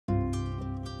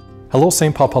Hello,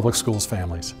 St. Paul Public Schools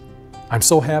families. I'm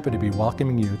so happy to be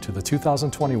welcoming you to the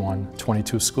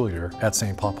 2021-22 school year at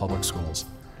St. Paul Public Schools.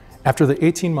 After the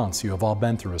 18 months you have all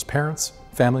been through as parents,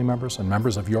 family members, and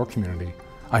members of your community,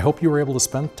 I hope you were able to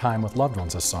spend time with loved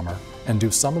ones this summer and do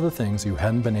some of the things you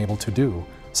hadn't been able to do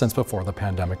since before the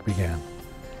pandemic began.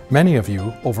 Many of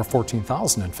you, over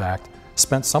 14,000 in fact,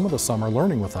 spent some of the summer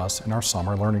learning with us in our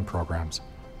summer learning programs,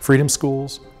 Freedom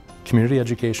Schools, community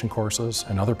education courses,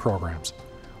 and other programs.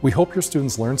 We hope your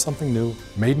students learned something new,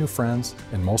 made new friends,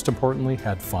 and most importantly,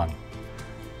 had fun.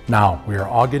 Now, we are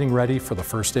all getting ready for the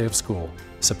first day of school,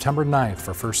 September 9th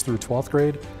for 1st through 12th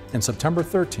grade, and September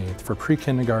 13th for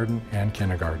pre-kindergarten and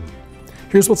kindergarten.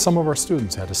 Here's what some of our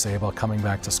students had to say about coming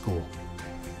back to school.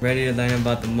 Ready to learn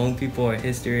about the Hmong people or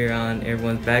history around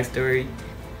everyone's backstory.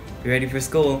 You ready for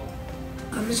school?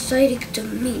 I'm excited to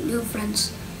meet new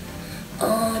friends,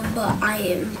 but I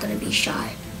am gonna be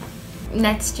shy.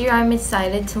 Next year, I'm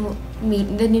excited to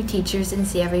meet the new teachers and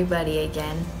see everybody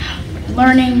again.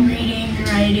 Learning, reading,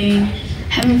 writing,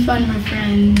 having fun with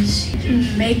friends,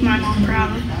 make my mom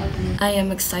proud. I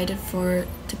am excited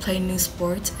to play new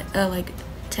sports like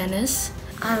tennis.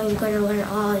 I'm going to learn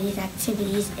all these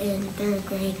activities in 3rd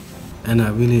grade. And I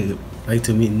really like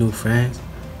to meet new friends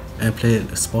and play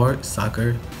sports,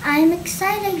 soccer. I'm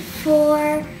excited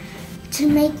to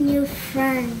make new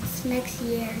friends next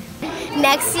year.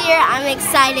 Next year, I'm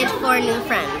excited for new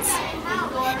friends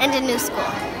and a new school.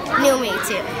 New me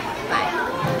too.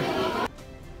 Bye.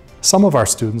 Some of our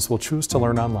students will choose to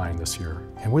learn online this year,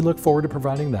 and we look forward to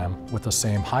providing them with the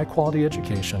same high-quality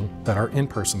education that our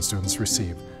in-person students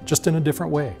receive, just in a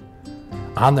different way.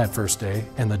 On that first day,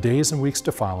 and the days and weeks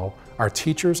to follow, our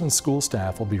teachers and school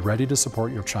staff will be ready to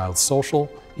support your child's social,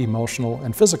 emotional,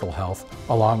 and physical health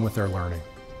along with their learning.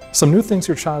 Some new things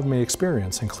your child may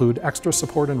experience include extra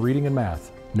support in reading and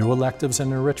math, new electives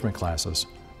and enrichment classes,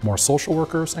 more social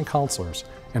workers and counselors,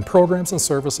 and programs and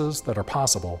services that are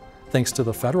possible thanks to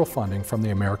the federal funding from the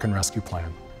American Rescue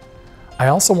Plan. I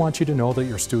also want you to know that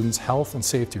your students' health and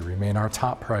safety remain our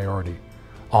top priority.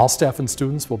 All staff and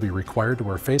students will be required to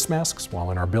wear face masks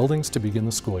while in our buildings to begin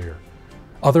the school year.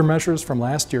 Other measures from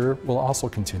last year will also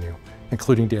continue,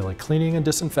 including daily cleaning and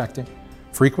disinfecting,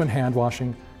 frequent hand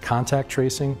washing, contact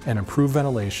tracing, and improved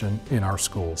ventilation in our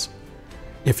schools.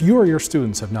 If you or your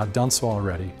students have not done so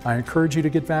already, I encourage you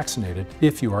to get vaccinated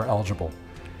if you are eligible.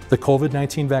 The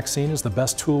COVID-19 vaccine is the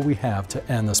best tool we have to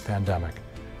end this pandemic.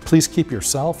 Please keep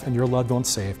yourself and your loved ones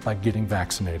safe by getting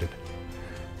vaccinated.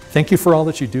 Thank you for all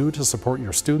that you do to support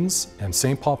your students, and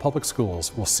St. Paul Public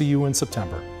Schools will see you in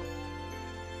September.